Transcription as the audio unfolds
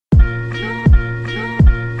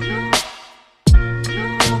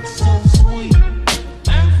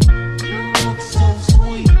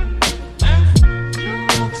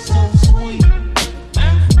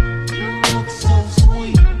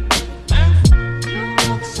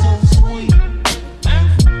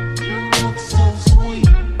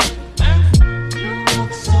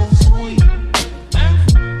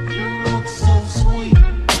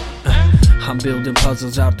Building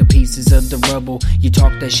puzzles out the pieces of the rubble. You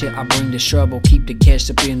talk that shit, I bring the trouble. Keep the cash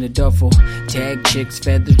up in the duffel. Tag chicks,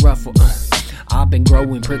 feathers ruffle. I've been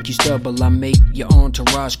growing, prick you stubble. I make your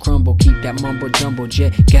entourage crumble. Keep that mumbo jumbo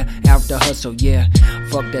jet, get out the hustle, yeah.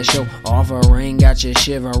 Fuck that show, offering, got your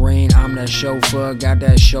shivering. I'm the chauffeur, got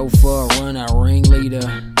that chauffeur, run a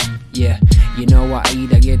ringleader. Yeah, you know I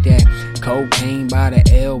eat, I get that cocaine by the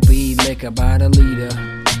LB, liquor by the liter.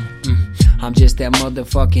 I'm just that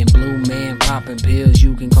motherfucking blue man, popping pills,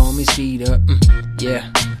 you can call me Skeeter.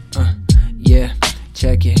 Yeah,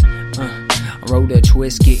 check it. I roll a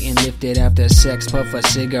twist, getting lifted after sex, puff a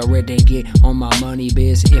cigarette, then get on my money,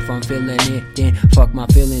 bitch. If I'm feeling it, then fuck my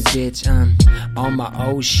feelings, bitch. On my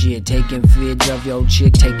old shit, taking vids of your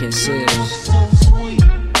chick, taking sips.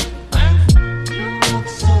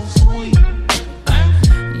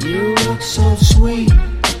 You look so sweet,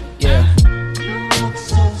 yeah.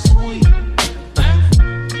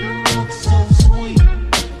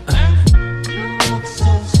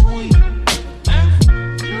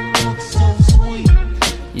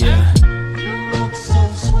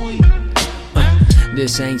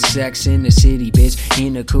 This ain't sex in the city, bitch.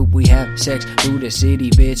 In the coupe we have sex through the city,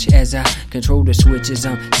 bitch. As I control the switches,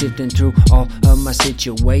 I'm sifting through all of my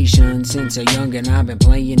situations. Since a youngin', I've been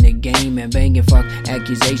playing the game and banging. Fuck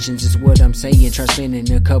accusations is what I'm saying. Try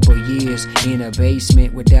spending a couple years in a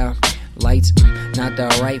basement without lights, not the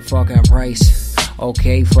right fucking price.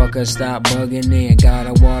 Okay, fucker, stop bugging in. Got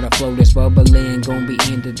a water flow that's bubbling. Gonna be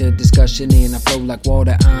into the discussion and I flow like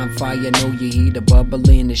water on fire. Know you hear the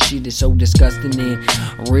bubbling. The shit is so disgusting and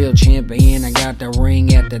a real champion. I got the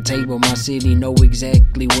ring at the table. My city know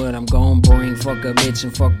exactly what I'm gonna bring. Fuck a bitch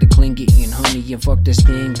and fuck the clinky and honey and fuck this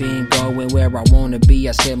thing. Been going where I wanna be.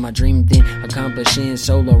 I set my dream then accomplishing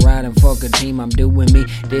solo riding. Fuck a team, I'm doing me.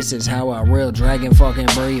 This is how a real dragon fucking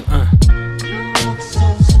breathe.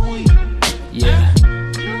 Yeah.